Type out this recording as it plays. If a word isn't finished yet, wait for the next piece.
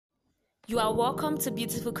You are welcome to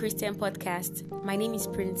Beautiful Christian Podcast. My name is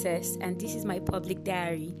Princess, and this is my public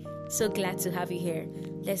diary. So glad to have you here.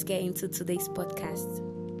 Let's get into today's podcast.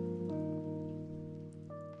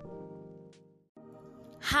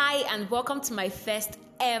 Hi, and welcome to my first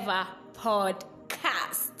ever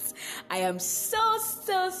podcast. I am so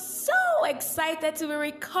excited to be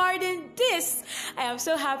recording this. I am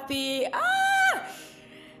so happy.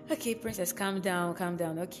 Okay, Princess, calm down.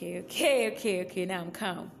 Okay, now I'm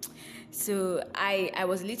calm. So I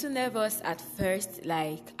was a little nervous at first,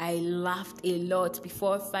 like I laughed a lot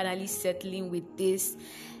before finally settling with this.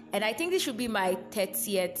 And I think this should be my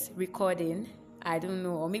 30th recording. I don't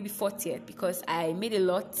know, or maybe 40th, because I made a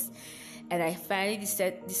lot and I finally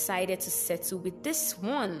decided to settle with this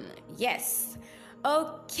one. Yes.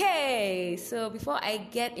 Okay, so before I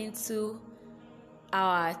get into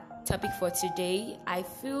our topic for today, I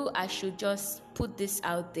feel I should just put this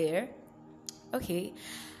out there. Okay.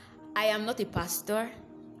 I am not a pastor.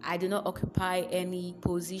 I do not occupy any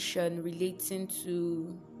position relating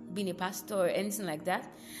to being a pastor or anything like that.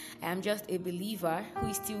 I am just a believer who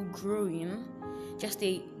is still growing, just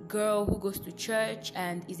a girl who goes to church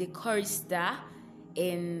and is a chorister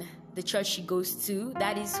in the church she goes to.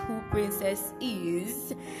 That is who Princess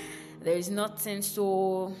is. There is nothing,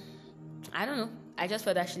 so I don't know. I just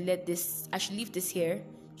felt I should leave this here.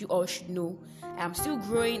 You all should know I am still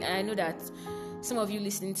growing, and I know that some of you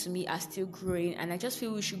listening to me are still growing, and I just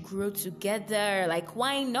feel we should grow together. Like,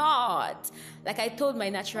 why not? Like I told my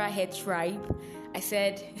natural hair tribe, I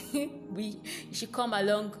said, you should come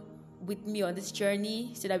along with me on this journey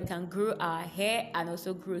so that we can grow our hair and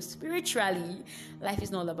also grow spiritually. Life is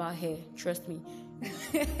not all about hair, trust me.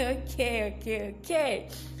 Okay.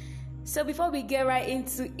 So before we get right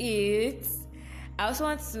into it, I also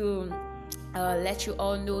want to let you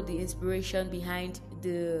all know the inspiration behind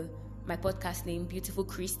my podcast name, Beautiful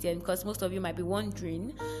Christian, because most of you might be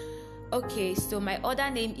wondering. Okay, so my other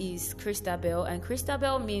name is Christabel, and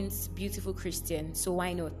Christabel means beautiful Christian. So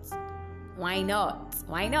why not?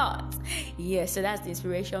 Yeah, so that's the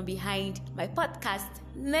inspiration behind my podcast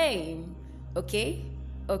name. Okay.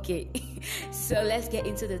 So let's get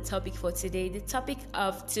into the topic for today. The topic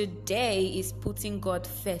of today is putting God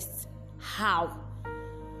first. How?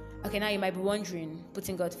 Okay, now you might be wondering,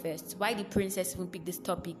 putting God first. Why did Princess even pick this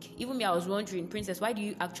topic? Even me, I was wondering, Princess, why do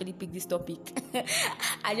you actually pick this topic?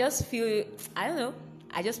 I just feel, I don't know.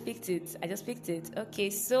 I just picked it.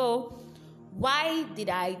 Okay, so why did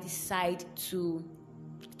I decide to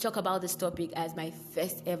talk about this topic as my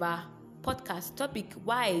first ever podcast topic?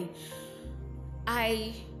 Why?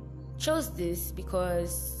 I chose this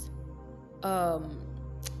because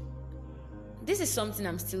this is something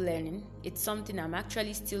I'm still learning. It's something I'm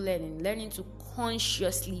actually still learning to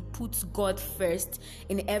consciously put God first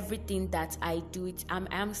in everything that I do.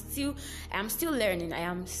 I'm still learning. I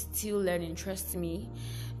am still learning, trust me.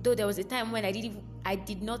 Though there was a time when I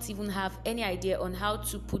did not even have any idea on how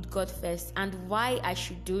to put God first and why I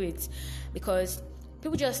should do it. Because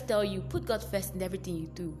people just tell you, put God first in everything you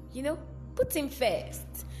do. Put him first.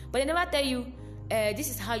 But they never tell you, this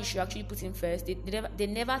is how you should actually put him first. They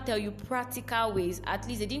never tell you practical ways. At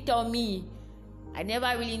least they didn't tell me. I never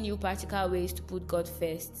really knew practical ways to put God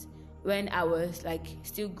first when I was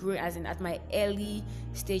still growing, as in at my early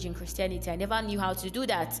stage in Christianity. I never knew how to do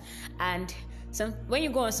that. And when you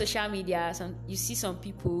go on social media, you see some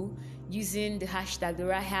people using the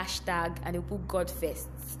right hashtag, and they put God first.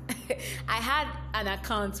 I had an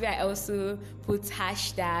account where I also put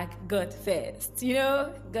hashtag God first,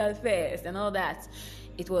 God first and all that.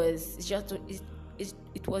 It was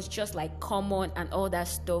just like common and all that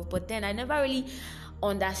stuff. But then I never really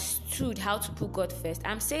understood how to put God first.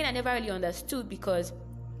 I'm saying I never really understood because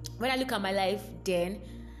when I look at my life then,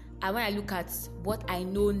 and when I look at what I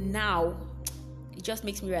know now, it just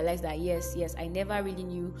makes me realize that yes, I never really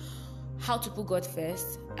knew how to put God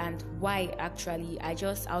first, and why actually I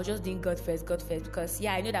was just doing God first because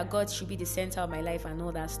I know that God should be the center of my life and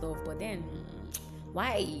all that stuff, but then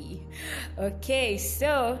why? Okay,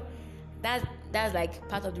 so that's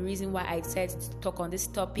part of the reason why I decided to talk on this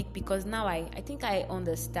topic, because now I think I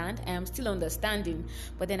understand. I am still understanding,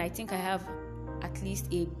 but then I think I have at least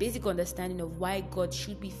a basic understanding of why God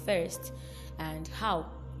should be first and how.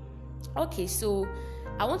 Okay, so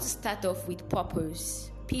I want to start off with purpose.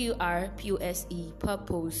 Purpose,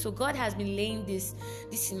 purpose. So God has been laying this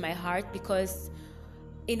in my heart, because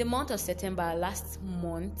in the month of September, last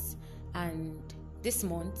month and this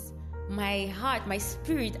month, my heart, my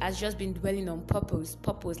spirit has just been dwelling on purpose.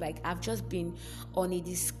 Like I've just been on a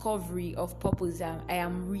discovery of purpose. I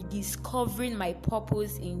am rediscovering my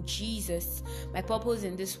purpose in Jesus, my purpose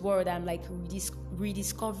in this world. I'm like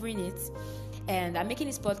rediscovering it. And I'm making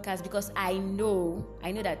this podcast because I know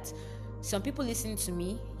that some people listen to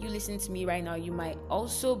me, you listen to me right now, you might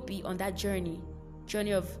also be on that journey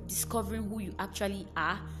of discovering who you actually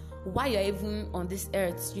are, why you're even on this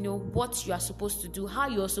earth, what you are supposed to do, how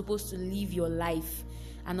you're supposed to live your life,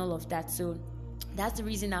 and all of that. So that's the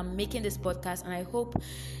reason I'm making this podcast, and I hope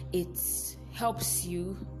it helps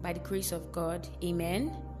you by the grace of God.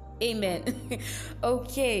 Amen.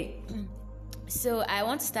 Okay. So I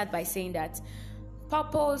want to start by saying that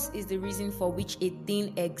purpose is the reason for which a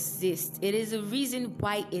thing exists. It is the reason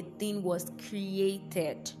why a thing was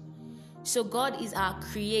created. So God is our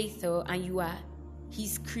creator and you are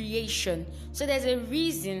his creation. So there's a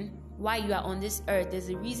reason why you are on this earth. There's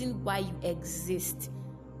a reason why you exist.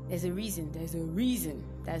 There's a reason.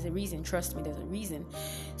 Trust me, there's a reason.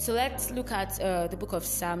 So let's look at the book of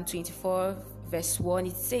Psalm 24 verse 1.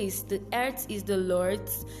 It says, "The earth is the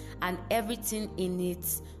Lord's and everything in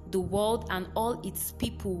it, the world and all its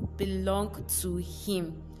people belong to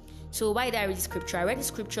him." So why did I read the scripture? I read the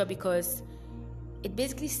scripture because it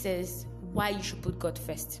basically says why you should put God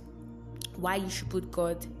first. Why you should put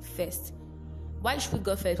God first?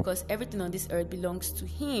 Because everything on this earth belongs to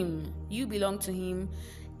him. You belong to him.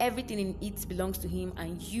 Everything in it belongs to him,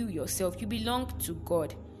 and you yourself, you belong to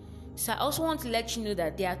God. So I also want to let you know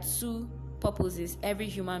that there are two purposes every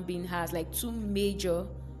human being has, like two major,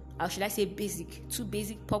 or should I say two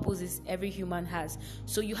basic purposes every human has.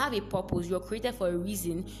 So you have a purpose. You're created for a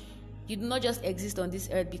reason. You do not just exist on this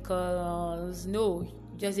earth because, no,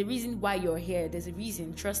 there's a reason why you're here. There's a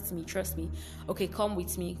reason. Trust me. Okay, come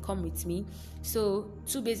with me. So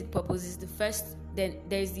two basic purposes. The first, then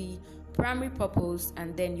there's the primary purpose,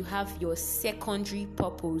 and then you have your secondary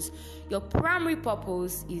purpose. Your primary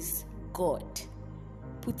purpose is God,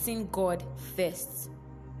 putting God first.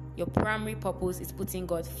 Your primary purpose is putting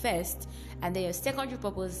God first, and then your secondary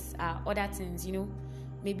purpose are other things,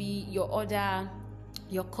 maybe your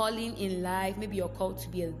calling in life. Maybe you're called to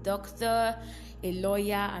be a doctor, a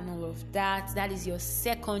lawyer, and all of that. That is your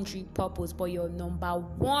secondary purpose. But your number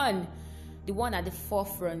one, the one at the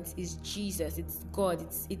forefront, is Jesus. It's God.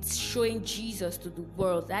 It's showing Jesus to the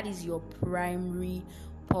world. That is your primary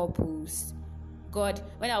purpose. God,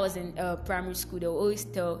 when I was in primary school,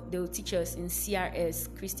 they'll teach us in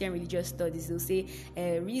CRS, Christian Religious Studies, they'll say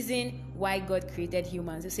reason why God created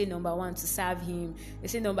humans. They'll say number one, to serve him. They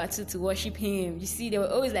say number two, to worship him. You see, they were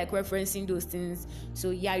always like referencing those things. So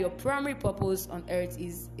yeah, your primary purpose on earth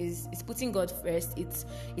is putting God first. It's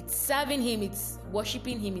serving him, it's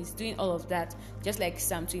worshiping him, it's doing all of that. Just like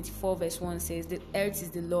Psalm 24 verse 1 says, the earth is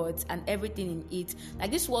the Lord's and everything in it.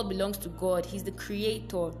 Like, this world belongs to God. He's the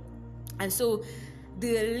creator. And so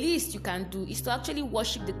the least you can do is to actually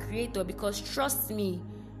worship the creator, because trust me,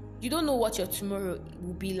 you don't know what your tomorrow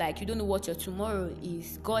will be like. You don't know what your tomorrow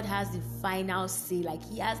is. God has the final say. Like,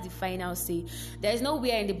 he has the final say. There is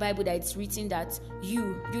nowhere in the Bible that it's written that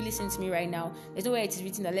you listen to me right now. There's nowhere it is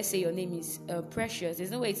written that, let's say your name is Precious.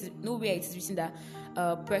 There's nowhere it is written that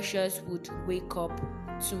Precious would wake up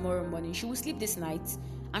tomorrow morning. She will sleep this night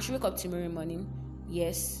and she'll wake up tomorrow morning.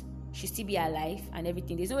 Yes, she'll still be alive and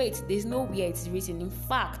everything. There's nowhere it is written. In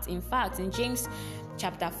fact, in James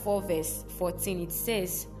chapter 4 verse 14, it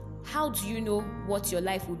says, "How do you know what your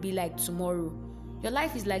life will be like tomorrow? Your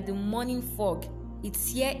life is like the morning fog.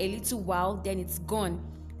 It's here a little while, then it's gone."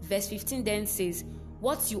 Verse 15 then says,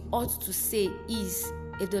 "What you ought to say is,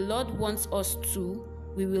 if the Lord wants us to,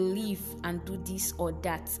 we will live and do this or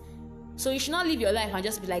that." So you should not live your life and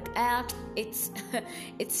just be like, it's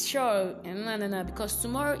sure. No, because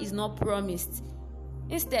tomorrow is not promised.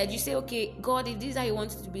 Instead, you say, okay, God, if this is how you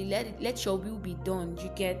want it to be, let your will be done.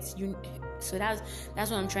 So that's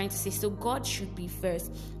what I'm trying to say. So God should be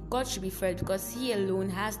first. God should be first because he alone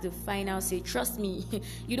has the final say. Trust me,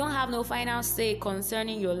 you don't have no final say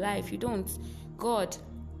concerning your life. You don't. God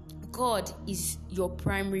is your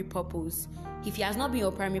primary purpose. If he has not been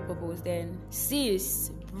your primary purpose, then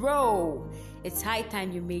sis, bro, it's high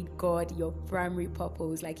time you made God your primary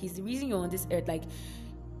purpose. Like, he's the reason you're on this earth. Like,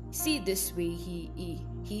 see it this way.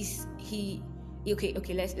 Okay,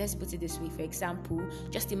 let's put it this way. For example,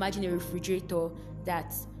 just imagine a refrigerator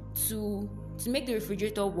that to make the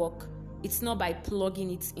refrigerator work, it's not by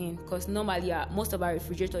plugging it in, because normally most of our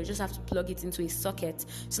refrigerators just have to plug it into a socket.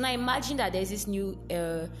 So now imagine that there's this new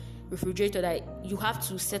refrigerator that you have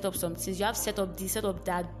to set up some things. You have to set up this, set up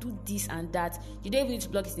that, do this and that. You don't even need to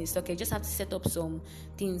plug it in a socket. You just have to set up some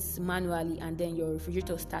things manually, and then your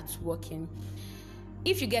refrigerator starts working.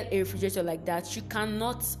 If you get a refrigerator like that, you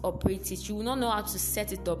cannot operate it. You will not know how to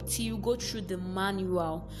set it up till you go through the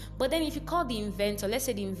manual. But then if you call the inventor, let's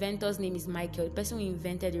say the inventor's name is Michael, the person who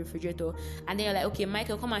invented the refrigerator, and then you're like, okay,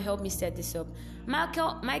 Michael, come and help me set this up.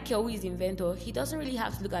 Michael, who is the inventor, he doesn't really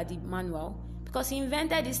have to look at the manual because he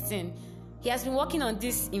invented this thing. He has been working on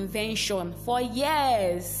this invention for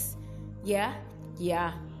years. Yeah.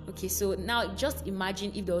 Okay, so now just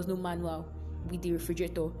imagine if there was no manual with the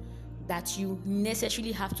refrigerator, that you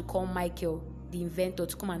necessarily have to call Michael, the inventor,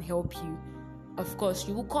 to come and help you. Of course,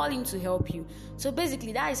 you will call him to help you. So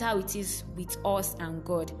basically, that is how it is with us and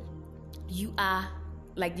God. You are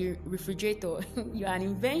like the refrigerator. You are an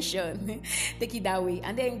invention. Take it that way.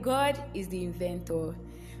 And then God is the inventor.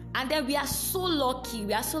 And then we are so lucky.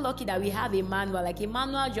 We are so lucky that we have a manual. Like a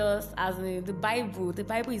manual, just as in the Bible. The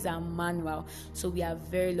Bible is our manual. So we are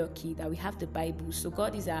very lucky that we have the Bible. So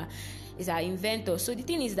God is our inventor. So the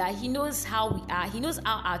thing is that He knows how we are. He knows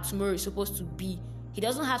how our tomorrow is supposed to be. He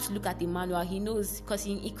doesn't have to look at the manual. He knows, because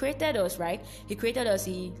he created us, right? He created us.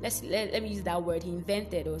 Let me use that word. He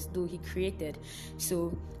invented us, though He created.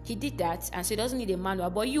 So He did that, and so He doesn't need a manual.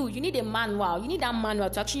 But you need a manual. You need that manual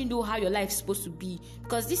to actually know how your life is supposed to be,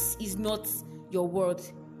 because this is not your world.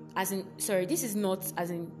 This is not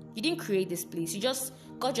you didn't create this place.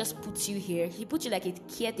 God just puts you here. He put you like a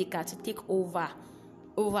caretaker to take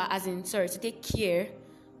to take care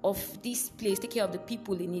of this place, take care of the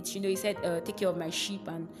people in it. He said, take care of my sheep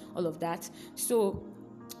and all of that. So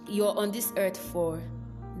you're on this earth for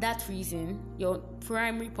that reason. Your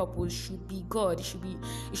primary purpose should be God. You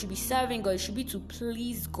should be serving God. It should be to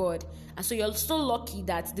please God. And so you're so lucky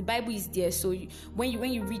that the Bible is there. So when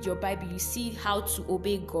you read your Bible, you see how to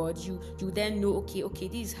obey God. You then know, okay,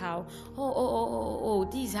 this is how.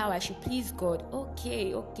 This is how I should please God.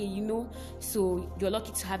 Okay. So you're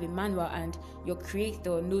lucky to have a manual, and your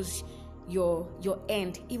Creator knows your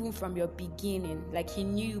end, even from your beginning. Like He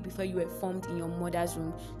knew you before you were formed in your mother's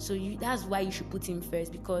womb. So that's why you should put Him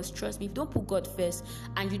first, because trust me, if you don't put God first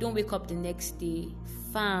and you don't wake up the next day,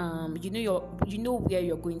 fam, you know where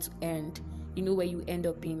you're going to end. You know where you end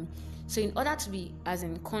up in. So in order to be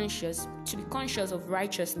conscious of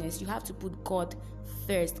righteousness, you have to put God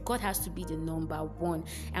first. God has to be the number one.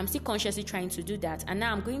 I'm still consciously trying to do that, and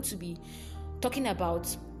now I'm going to be talking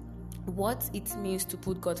about what it means to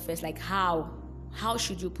put God first. Like how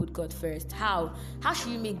should you put God first? How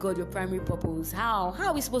should you make God your primary purpose? How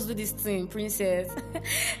are we supposed to do this thing, princess?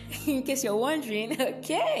 In case you're wondering.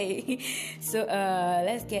 Okay, so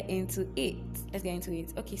let's get into it.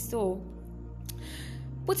 Okay, so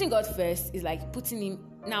putting God first is like putting Him.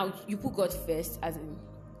 Now you put God first, as in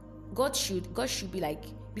God should be like,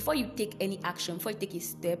 before you take any action, before you take a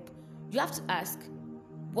step, you have to ask,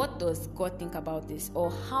 what does God think about this? Or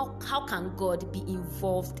how can God be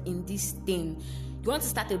involved in this thing? You want to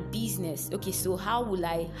start a business. Okay, so how will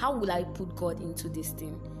I put God into this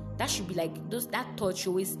thing? That should be like that thought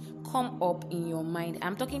should always come up in your mind.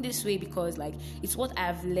 I'm talking this way because like it's what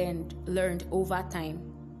I've learned over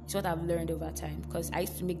time. It's what I've learned over time, because I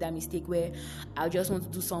used to make that mistake where I just want to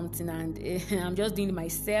do something and I'm just doing it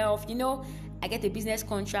myself. I get a business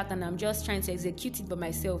contract and I'm just trying to execute it by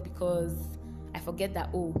myself, because I forget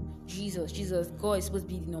that, Jesus, God is supposed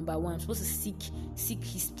to be the number one. I'm supposed to seek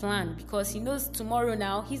His plan, because He knows tomorrow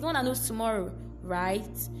now. He's the one that knows tomorrow,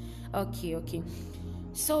 right? Okay.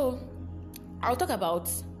 So I'll talk about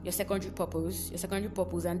your secondary purpose,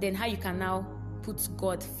 and then how you can now put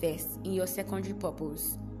God first in your secondary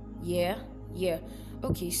purpose. Yeah.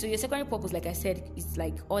 Okay, so your secondary purpose, like I said, is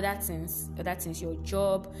like other things, your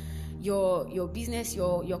job, your business,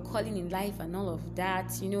 your calling in life, and all of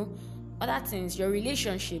that. Other things, your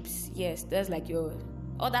relationships. Yes, that's like your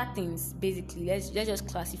other things. Basically, let's just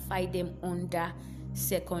classify them under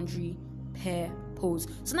secondary purpose.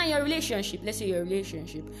 So now your relationship, let's say your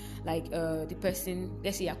relationship, like the person,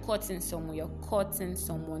 let's say you're courting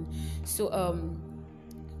someone. So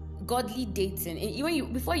godly dating.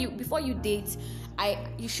 And before you date,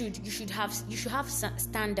 you should have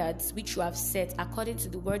standards which you have set according to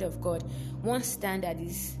the Word of God. One standard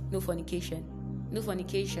is no fornication,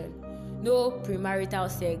 no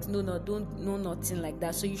premarital sex, no nothing like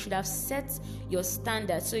that. So you should have set your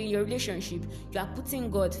standards. So in your relationship, you are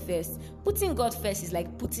putting God first. Putting God first is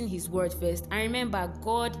like putting His Word first. And remember,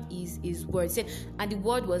 God is His Word. It said, and the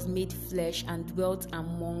Word was made flesh and dwelt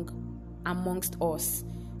amongst us.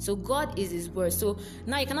 So God is his word. So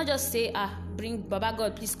now you cannot just say, bring Baba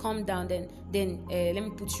God, please come down, then let me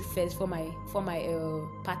put you first for my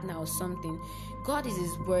partner or something. God is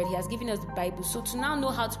his word. He has given us the Bible. So to now know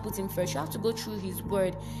how to put him first, you have to go through his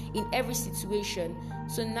word in every situation.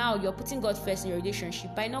 So now you're putting God first in your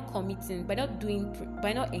relationship by not committing, by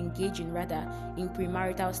not engaging rather in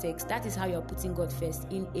premarital sex. That is how you're putting God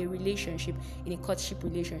first in a relationship, in a courtship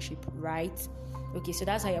relationship, right? Okay, so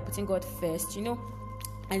that's how you're putting God first,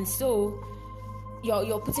 And so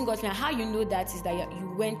you're putting God first. How you know that is that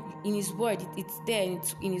you went in his word. It's there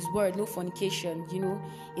in his word. No fornication,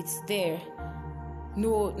 it's there.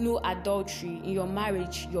 No adultery. In your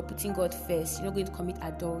marriage, you're putting God first. You're not going to commit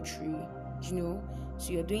adultery,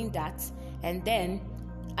 So you're doing that. And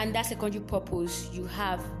that secondary purpose you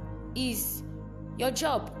have is your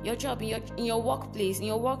job in your workplace. In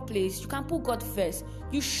your workplace, you can put God first.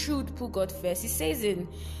 You should put God first. It says in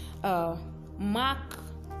Mark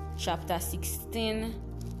chapter 16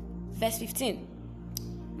 verse 15.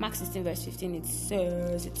 Mark 16 verse 15, it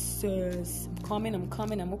says, I'm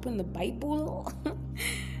coming, I'm opening the Bible.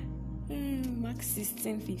 Mark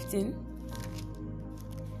 16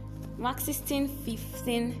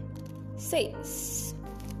 15 says,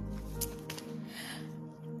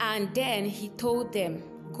 and then he told them,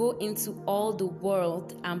 go into all the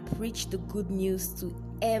world and preach the good news to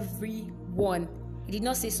everyone. He did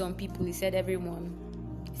not say some people, he said everyone.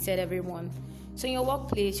 So in your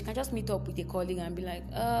workplace, you can just meet up with a colleague and be like,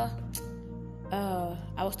 I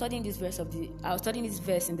was studying this verse in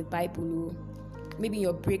the Bible, maybe in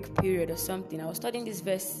your break period or something. I was studying this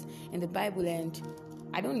verse in the Bible and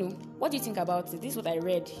I don't know. What do you think about it? This is what I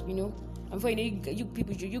read, And before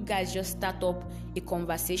you guys just start up a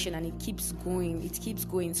conversation and it keeps going.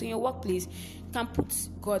 So in your workplace, you can put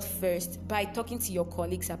God first by talking to your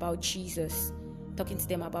colleagues about Jesus, talking to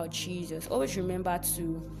them about Jesus. Always remember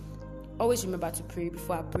to pray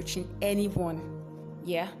before approaching anyone.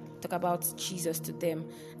 Yeah, talk about Jesus to them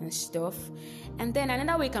and stuff. And then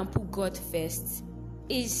another way you can put God first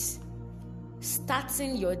is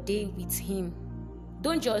starting your day with him.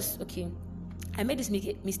 Don't just, I made this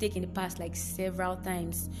mistake in the past like several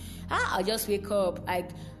times. I'll just wake up,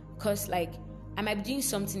 because I might be doing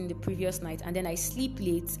something the previous night and then I sleep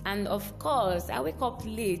late, and of course I wake up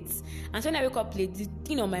late. And so when I wake up late, the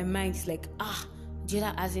thing on my mind is like,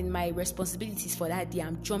 as in my responsibilities for that day,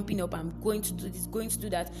 I'm jumping up, I'm going to do this, going to do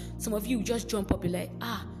that. Some of you just jump up, you're like,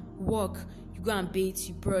 work, you go and bathe,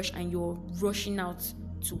 you brush, and you're rushing out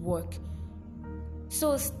to work.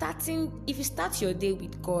 So if you start your day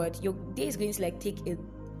with God, your day is going to take I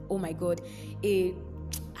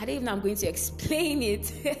don't even know I'm going to explain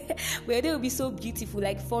it. But your day will be so beautiful.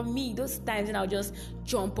 Like for me, those times when I'll just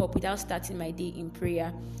jump up without starting my day in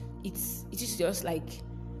prayer, it's just like,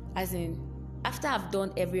 as in, after I've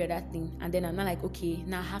done every other thing, and then I'm not like, okay,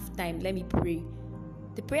 now I have time, let me pray.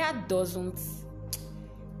 The prayer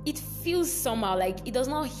it feels somehow like it does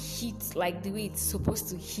not hit like the way it's supposed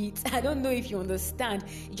to hit. I don't know if you understand.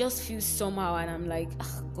 It just feels somehow, and I'm like,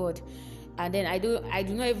 God. And then I do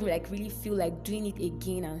not even really feel like doing it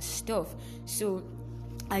again and stuff. So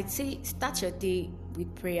I'd say start your day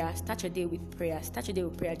with prayer. Jesus started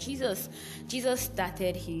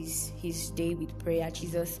his day with prayer.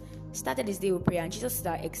 Jesus started his day with prayer, and Jesus is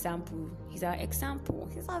our example. He's our example.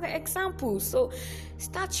 So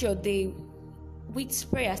start your day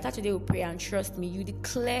with prayer. Start your day with prayer, and trust me, you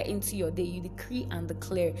declare into your day. You decree and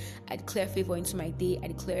declare. I declare favor into my day. I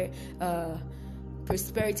declare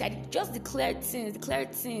prosperity. I just declare things.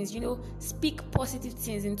 Speak positive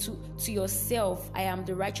things into yourself. I am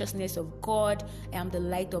the righteousness of God. I am the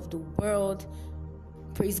light of the world.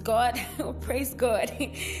 Praise God. Praise God.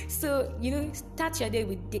 So start your day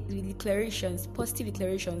with declarations, positive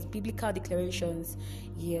declarations, biblical declarations.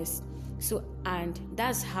 Yes. So, and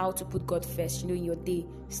that's how to put God first, in your day.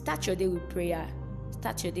 Start your day with prayer.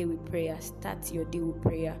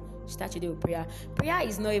 Prayer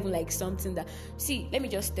is not even like something that, let me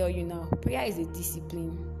just tell you now, prayer is a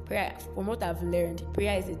discipline. Prayer, from what I've learned,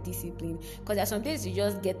 prayer is a discipline. Because there are some days you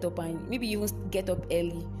just get up and maybe you even get up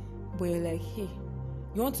early, but you're like, hey,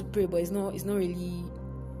 you want to pray, but it's not really,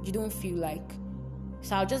 you don't feel like.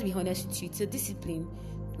 So I'll just be honest with you, it's a discipline.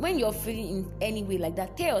 When you're feeling in any way like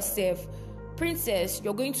that, tell yourself, princess,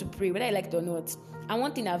 you're going to pray, whether I like it or not. And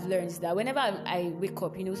one thing I've learned is that whenever I wake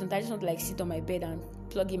up, sometimes I just want to sit on my bed and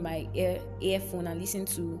plug in my earphone and listen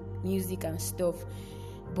to music and stuff.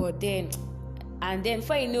 But then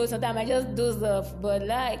before you know, sometimes I just doze off. But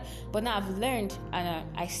now I've learned, and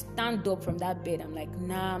I stand up from that bed. I'm like,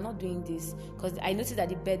 nah, I'm not doing this, because I notice that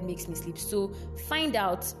the bed makes me sleep. So find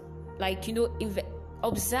out,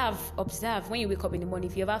 Observe when you wake up in the morning.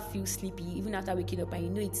 If you ever feel sleepy, even after waking up and you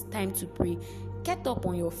know it's time to pray, get up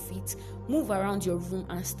on your feet, move around your room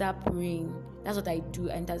and start praying. That's what I do,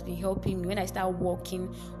 and it has been helping me when I start walking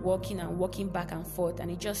back and forth,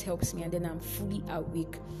 and it just helps me, and then I'm fully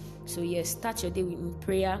awake. So yes, start your day in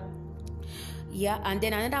prayer. Yeah, and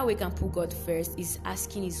then another way you can put God first is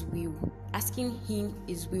asking His will. Asking Him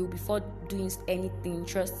His will before doing anything.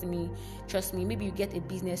 Trust me. Maybe you get a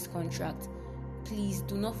business contract. Please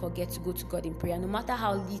do not forget to go to God in prayer. No matter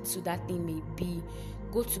how little that thing may be,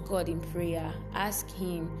 go to God in prayer. Ask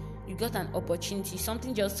Him. You got an opportunity.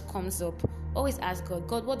 Something just comes up. Always ask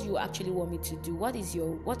God, what do you actually want me to do? What is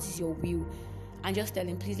your will? And just tell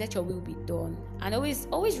Him, please let your will be done. And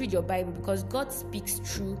always read your Bible, because God speaks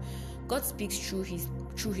through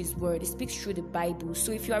his word. He speaks through the Bible.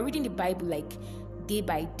 So if you are reading the Bible like day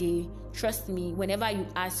by day, trust me, whenever you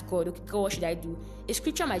ask God, okay, God, what should I do?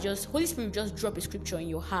 Holy Spirit just drop a scripture in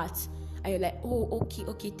your heart, and you're like, oh,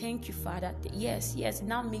 okay, thank you, Father. Yes, it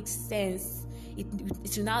now makes sense.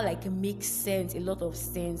 It will now make sense, a lot of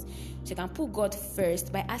sense. So you can put God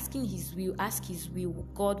first by asking His will. Ask His will.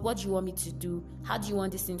 God, what do you want me to do? How do you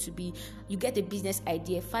want this thing to be? You get a business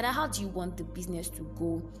idea. Father, how do you want the business to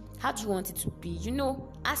go? How do you want it to be?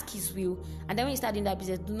 Ask His will. And then when you start doing that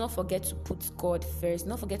business, do not forget to put God first. Do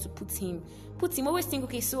not forget to put Him. Always think,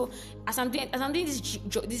 okay, so as I'm doing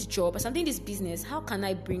this job, as I'm doing this business, how can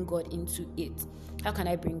I bring God into it? How can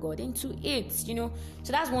I bring God into it? So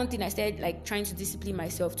that's one thing I started trying to discipline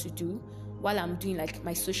myself to do while I'm doing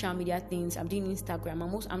my social media things. I'm doing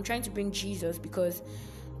Instagram. I'm trying to bring Jesus, because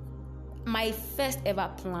my first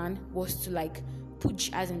ever plan was to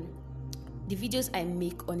put, as in the videos I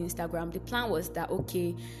make on Instagram. The plan was that,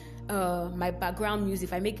 okay, my background music,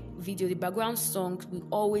 if I make video, the background song will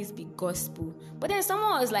always be gospel. But then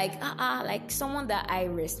someone was someone that I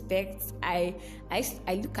respect, I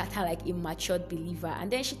look at her like a matured believer,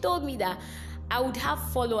 and then she told me that I would have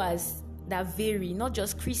followers that vary, not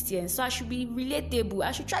just Christians, so I should be relatable.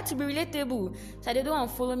 I should try to be relatable, so they don't want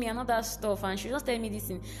to follow me and all that stuff. And she just telling me this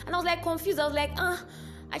thing, and I was confused. I was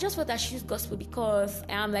I just felt that she used gospel because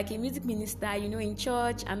I'm a music minister, in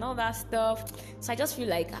church and all that stuff. So I just feel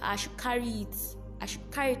like I should carry it. I should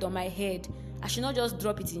carry it on my head. I should not just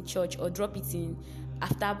drop it in church or drop it in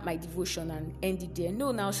after my devotion and end it there.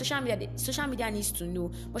 No, now social media needs to know.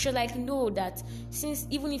 But she was no, that since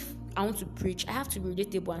even if I want to preach, I have to be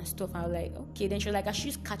relatable and stuff. I was okay. Then she was I should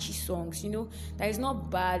use catchy songs, that is not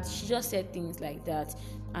bad. She just said things like that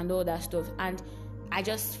and all that stuff. And I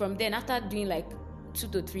just, from then, after doing 2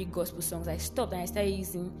 to 3 gospel songs, I stopped and I started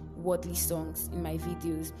using worldly songs in my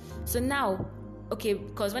videos. So now, okay,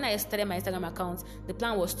 because when I started my Instagram account, the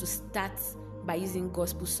plan was to start by using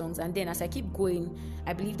gospel songs, and then as I keep going,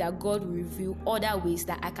 I believe that God will reveal other ways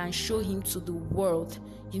that I can show Him to the world,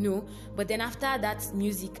 But then after that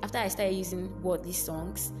music, after I started using worldly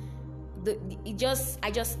songs,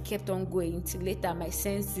 I just kept on going till later my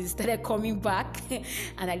senses started coming back,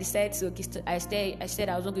 and I decided to, okay, I said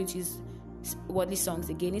I was not going to use worldly songs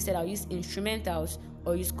again. Instead, I'll use instrumentals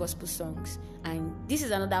or use gospel songs. And this is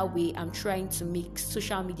another way I'm trying to make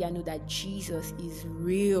social media know that Jesus is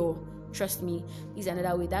real. Trust me, this is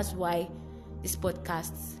another way. That's why this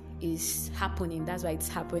podcast is happening. That's why it's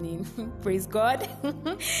happening. Praise God.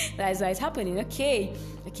 That's why it's happening. Okay,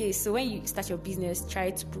 so when you start your business, try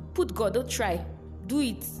to put God. Don't try, do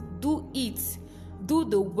it. Do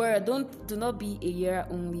the word. Do not be a hearer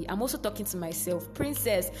only. I'm also talking to myself.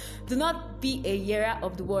 Princess, do not be a hearer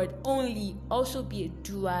of the word only. Also be a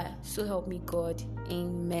doer. So help me God.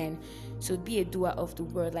 Amen. So be a doer of the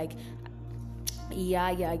word.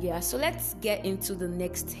 Yeah. So let's get into the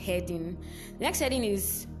next heading. The next heading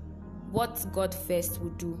is what God first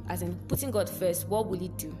would do. As in putting God first, what will He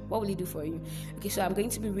do? What will He do for you? Okay, so I'm going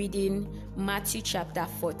to be reading Matthew chapter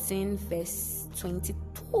 14, verse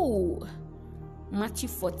 22. Matthew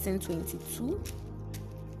 14:22.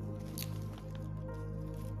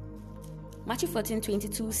 Matthew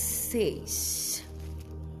 14:22 says,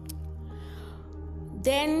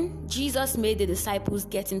 Then Jesus made the disciples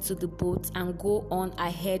get into the boat and go on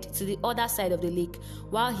ahead to the other side of the lake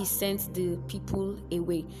while He sent the people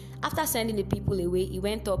away. After sending the people away, He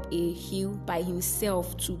went up a hill by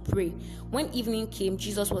Himself to pray. When evening came,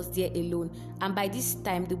 Jesus was there alone, and by this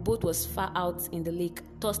time the boat was far out in the lake,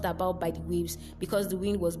 tossed about by the waves because the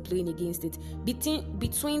wind was blowing against it.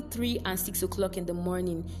 Between 3 and 6 o'clock in the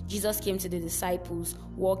morning, Jesus came to the disciples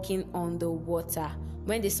walking on the water.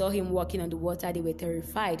 When they saw Him walking on the water, they were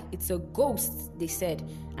terrified. It's a ghost, they said,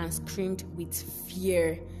 and screamed with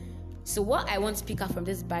fear. So what I want to pick up from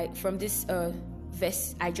this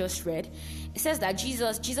verse I just read, it says that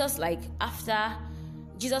Jesus after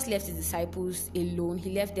Jesus left his disciples alone.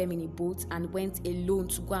 He left them in a boat and went alone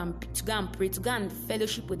to go and pray, to go and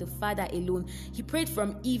fellowship with the Father alone. He prayed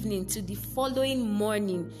from evening to the following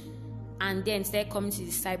morning, and then started coming to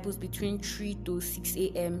his disciples between 3 to 6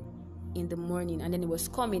 a.m. in the morning. And then he was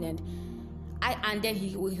coming, and then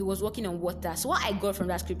he was walking on water. So what I got from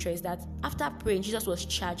that scripture is that after praying, Jesus was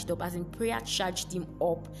charged up, as in prayer charged him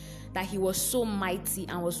up, that he was so mighty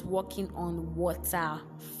and was walking on water.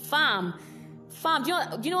 Fam, do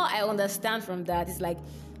you know what I understand from that? It's like,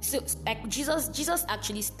 so like Jesus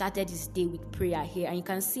actually started his day with prayer here, and you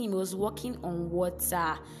can see him, he was walking on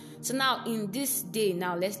water. So now in this day,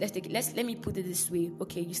 now let me put it this way.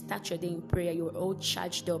 Okay, you start your day in prayer, you're all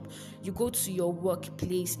charged up. You go to your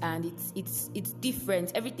workplace and it's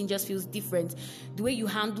different. Everything just feels different. The way you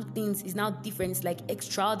handle things is now different. It's like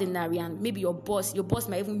extraordinary, and maybe your boss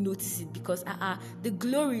might even notice it, because the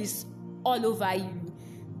glory is all over you.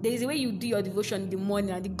 There is a way you do your devotion in the morning,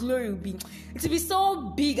 and the glory will be so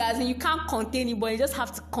big, as in you can't contain it, but you just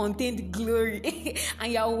have to contain the glory.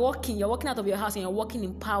 And you're walking out of your house, and you're walking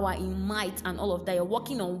in power, in might, and all of that. You're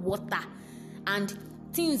walking on water, and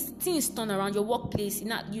things turn around. Your workplace, you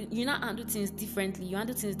not handle things differently. You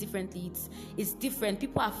handle things differently. It's different.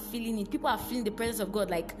 People are feeling it. People are feeling the presence of God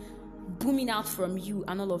like booming out from you,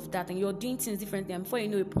 and all of that. And you're doing things differently. And before you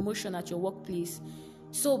know, a promotion at your workplace.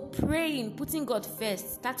 So praying, putting God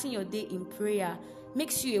first, starting your day in prayer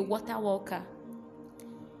makes you a water walker.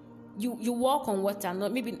 You walk on water,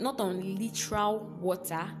 not on literal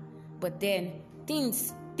water, but then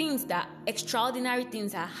things that extraordinary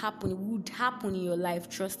things would happen in your life.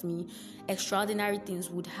 Trust me, extraordinary things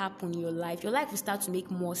would happen in your life. Your life will start to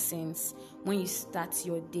make more sense when you start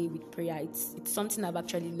your day with prayer. It's something I've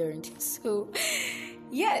actually learned. So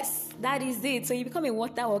yes, that is it. So you become a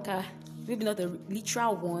water walker. Maybe not a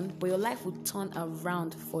literal one, but your life will turn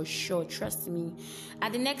around for sure. Trust me.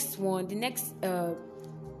 And the next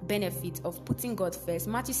benefit of putting God first,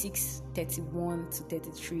 Matthew 6:31 to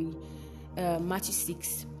 33. Matthew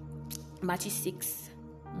 6.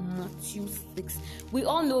 We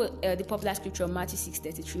all know the popular scripture, Matthew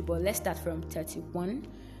 6:33, but let's start from 31.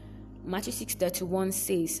 Matthew 6:31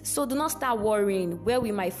 says, "So do not start worrying, where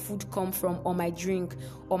will my food come from, or my drink,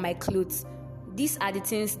 or my clothes? These are the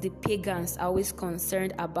things the pagans are always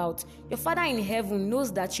concerned about. Your Father in heaven knows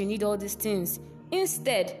that you need all these things.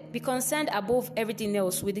 Instead, be concerned above everything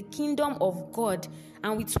else with the kingdom of God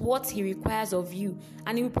and with what He requires of you,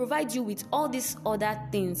 and He will provide you with all these other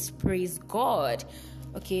things." Praise God.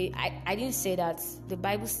 Okay, I didn't say that.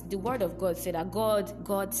 The word of God said that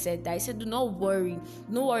God said that. He said, do not worry.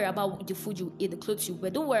 Don't worry about the food you eat, the clothes you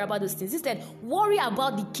wear. Don't worry about those things. Instead, worry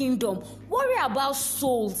about the kingdom. Worry about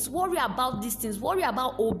souls. Worry about these things. Worry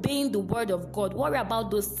about obeying the word of God. Worry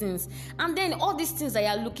about those things. And then all these things that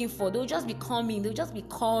you're looking for, they'll just be coming.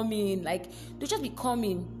 Like,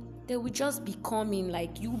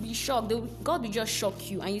 you'll be shocked. God will just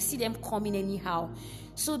shock you, and you see them coming anyhow.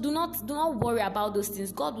 So do not worry about those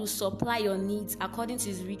things. God will supply your needs according to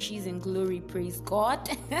His riches and glory. Praise God.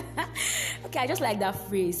 Okay, I just like that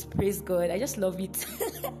phrase. Praise God. I just love it.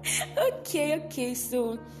 Okay.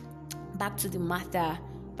 So back to the matter.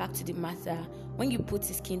 When you put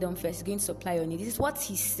His kingdom first, He's going to supply your needs. This is what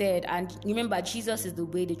He said. And remember, Jesus is the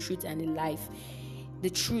way, the truth, and the life. The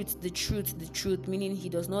truth, meaning He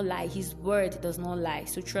does not lie. His word does not lie.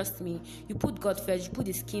 So trust me, you put God first, you put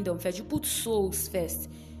His kingdom first, you put souls first,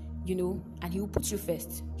 and He will put you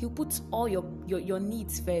first. He'll put all your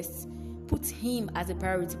needs first. Put Him as a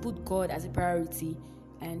priority, put God as a priority,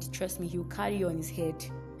 and trust me, He'll carry you on His head.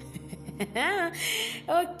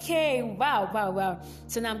 Okay, wow.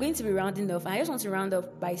 So now I'm going to be rounding off, and I just want to round off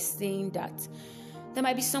by saying that there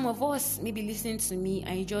might be some of us maybe listening to me,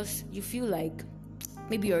 and you feel like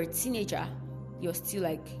maybe you're a teenager, you're still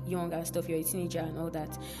like young and stuff, you're a teenager and all that,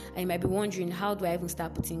 and you might be wondering, how do I even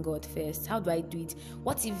start putting God first? How do I do it?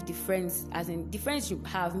 What if the friends you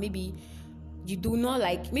have, maybe you do not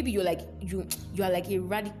like, maybe you are like a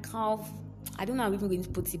radical, I don't know how I'm even going to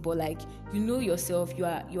put it, but like, yourself,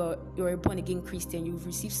 you're a born again Christian, you've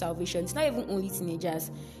received salvation. It's not even only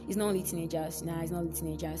teenagers. It's not only teenagers. It's not only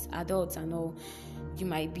teenagers, adults and all. You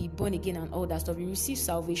might be born again and all that stuff. You receive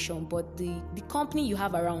salvation, but the company you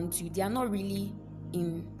have around you, they are not really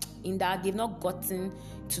in that. They've not gotten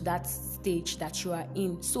to that stage that you are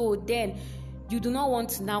in. So then you do not want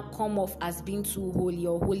to now come off as being too holy,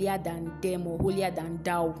 or holier than them, or holier than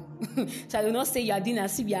thou. So I do not say you are doing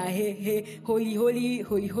as if you are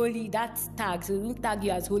holy. That's tag. So we don't tag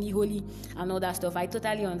you as holy and all that stuff. I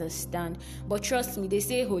totally understand. But trust me, they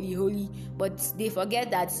say holy, but they forget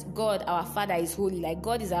that God, our Father, is holy. Like,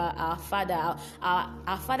 God is our Father.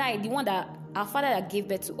 Our Father, the one that our father that gave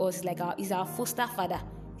birth to us is our foster father.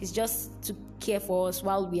 He's just to care for us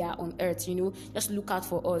while we are on earth, just look out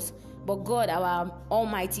for us. But God, our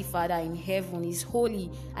almighty Father in heaven, is holy,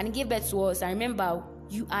 and He gave birth to us. And remember,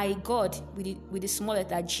 you are a God with the small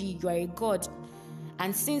letter G. You are a God.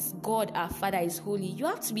 And since God, our Father, is holy, you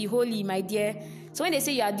have to be holy, my dear. So when they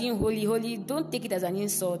say you are doing holy, don't take it as an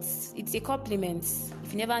insult. It's a compliment.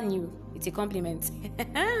 If you never knew, it's a compliment.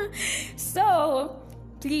 So,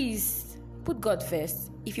 please, put God first.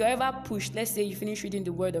 If you're ever pushed, let's say you finish reading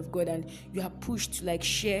the Word of God and you are pushed to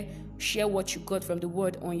share what you got from the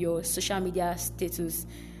Word on your social media status,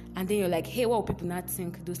 and then you're like, hey, what will people not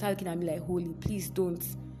think? They'll start looking at me like holy. Please don't.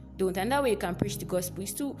 And that way you can preach the gospel.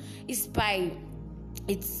 It's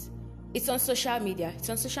on social media. It's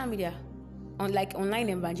on social media. On online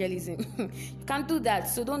evangelism. You can't do that.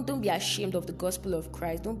 So don't be ashamed of the gospel of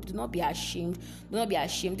Christ. Do not be ashamed. Do not be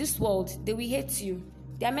ashamed. This world, they will hate you.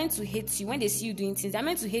 They are meant to hate you. When they see you doing things, they're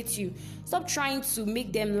meant to hate you. Stop trying to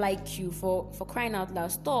make them like you for crying out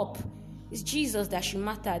loud. Stop. It's Jesus that should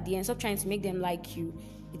matter at the end. Stop trying to make them like you.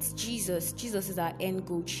 It's Jesus. Jesus is our end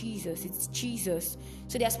goal. It's Jesus.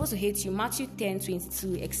 So they are supposed to hate you. Matthew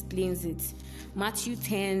 10:22 explains it. Matthew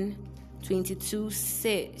 10:22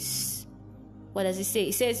 says, what does it say?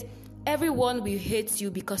 It says, everyone will hate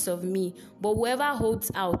you because of me, but whoever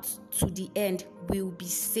holds out to the end will be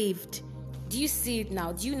saved. Do you see it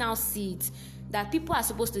now? Do you now see it? That people are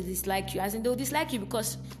supposed to dislike you. As in, they'll dislike you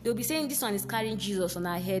because they'll be saying this one is carrying Jesus on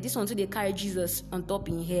her head. This one too, they carry Jesus on top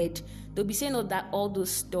in head. They'll be saying all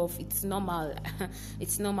those stuff. It's normal.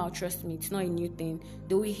 It's normal, trust me. It's not a new thing.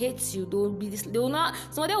 They will hate you. They will not.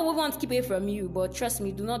 Some of them will want to keep away from you, but trust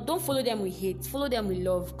me, don't follow them with hate. Follow them with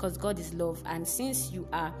love, because God is love. And since you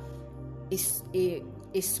are a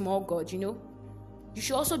small God, you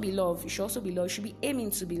should also be loved. You should be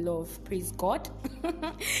aiming to be loved. Praise God.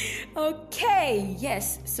 Okay,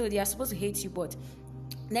 yes. So they are supposed to hate you, but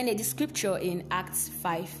then there's the scripture in Acts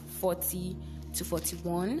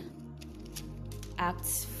 5:40-41.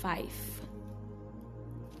 Acts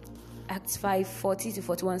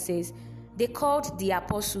 5:40-41 says, they called the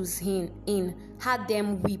apostles in, had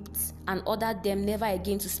them whipped, and ordered them never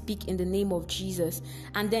again to speak in the name of Jesus.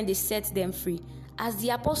 And then they set them free. As the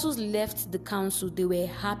apostles left the council, they were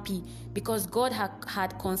happy because God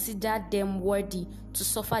had considered them worthy to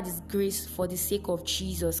suffer disgrace for the sake of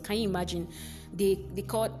Jesus. Can you imagine? They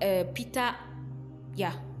called Peter.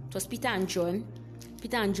 Yeah, it was Peter and John.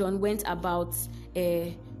 Peter and John went about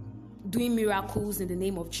doing miracles in the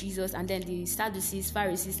name of Jesus, and then the Sadducees,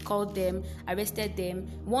 Pharisees called them, arrested them,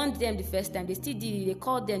 warned them the first time. They still did it. They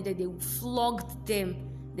called them, then they flogged them.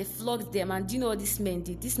 And do you know what these men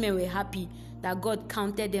did? These men were happy that God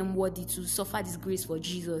counted them worthy to suffer disgrace for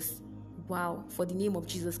Jesus. Wow, for the name of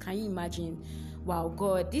Jesus. Can you imagine? Wow,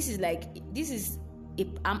 God,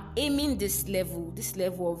 I'm aiming this level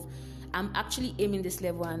of, I'm actually aiming this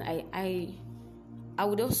level, and I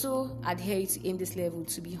would also adhere to aim this level,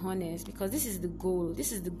 to be honest, because this is the goal.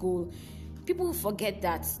 People forget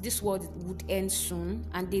that this world would end soon,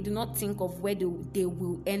 and they do not think of where they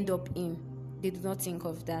will end up in. They do not think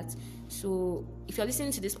of that. So if you're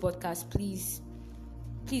listening to this podcast, please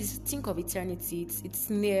think of eternity.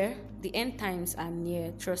 It's near. The end times are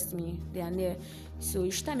near. Trust me, they are near. So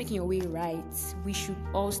you should start making your way right. We should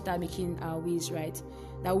all start making our ways right.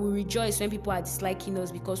 That we rejoice when people are disliking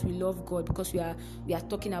us because we love God, because we are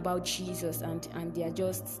talking about Jesus, and they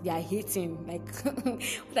are hating. Like,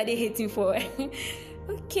 what are they hating for?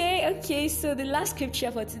 Okay. So the last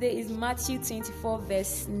scripture for today is Matthew 24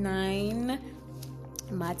 verse 9.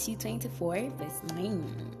 Matthew 24 verse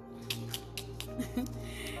 9.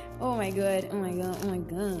 Oh my God.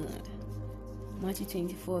 Matthew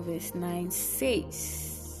 24 verse 9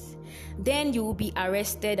 says, then you will be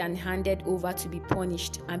arrested and handed over to be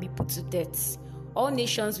punished and be put to death. All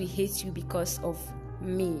nations will hate you because of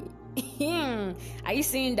me. Are you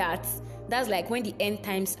seeing that? That's like when the end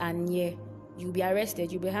times are near. You'll be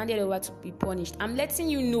arrested. You'll be handed over to be punished. I'm letting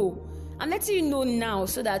you know now,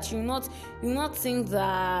 so that you not think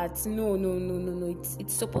that no.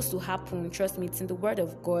 It's supposed to happen. Trust me. It's in the Word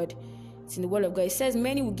of God. It says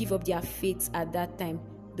many will give up their faith at that time.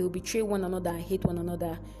 They will betray one another and hate one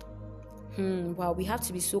another. Wow, we have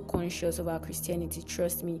to be so conscious of our Christianity.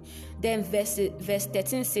 Trust me. Then verse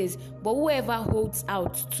 13 says, but whoever holds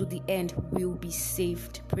out to the end will be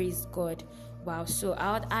saved. Praise God. Wow. So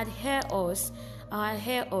I'll adhere us.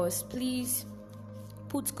 Please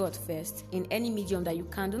put God first in any medium that you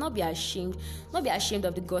can. Do not be ashamed. Not be ashamed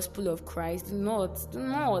of the gospel of Christ. Do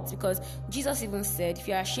not, because Jesus even said, if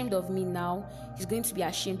you're ashamed of me now, he's going to be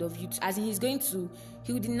ashamed of you too. As in,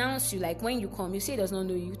 he will denounce you. Like when you come, you say he does not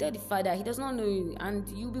know you. You tell the Father he does not know you, and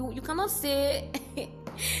you cannot say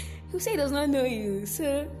you say he does not know you.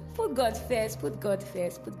 So put God first. Put God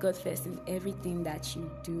first in everything that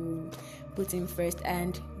you do. Put him first.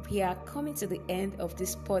 And we are coming to the end of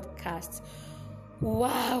this podcast.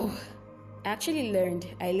 Wow. I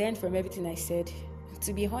learned from everything I said,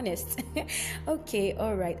 to be honest. Okay,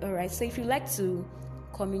 all right. So if you like to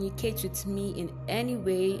communicate with me in any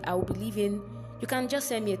way, I will be leaving. You can just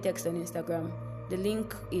send me a text on Instagram. The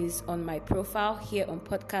link is on my profile here on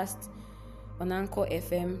podcast on Anchor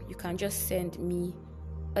FM. You can just send me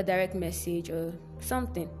a direct message or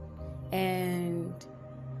something. And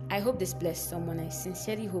I hope this blessed someone. I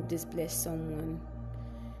sincerely hope this blessed someone.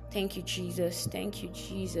 Thank you, Jesus. Thank you,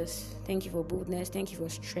 Jesus. Thank you for boldness. Thank you for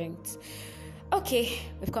strength. Okay,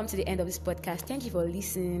 we've come to the end of this podcast. Thank you for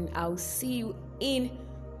listening. I'll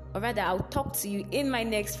talk to you in my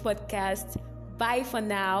next podcast. Bye for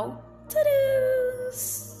now.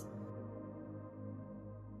 Toodles!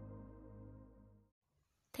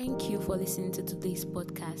 Thank you for listening to today's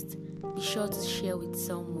podcast. Be sure to share with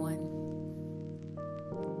someone.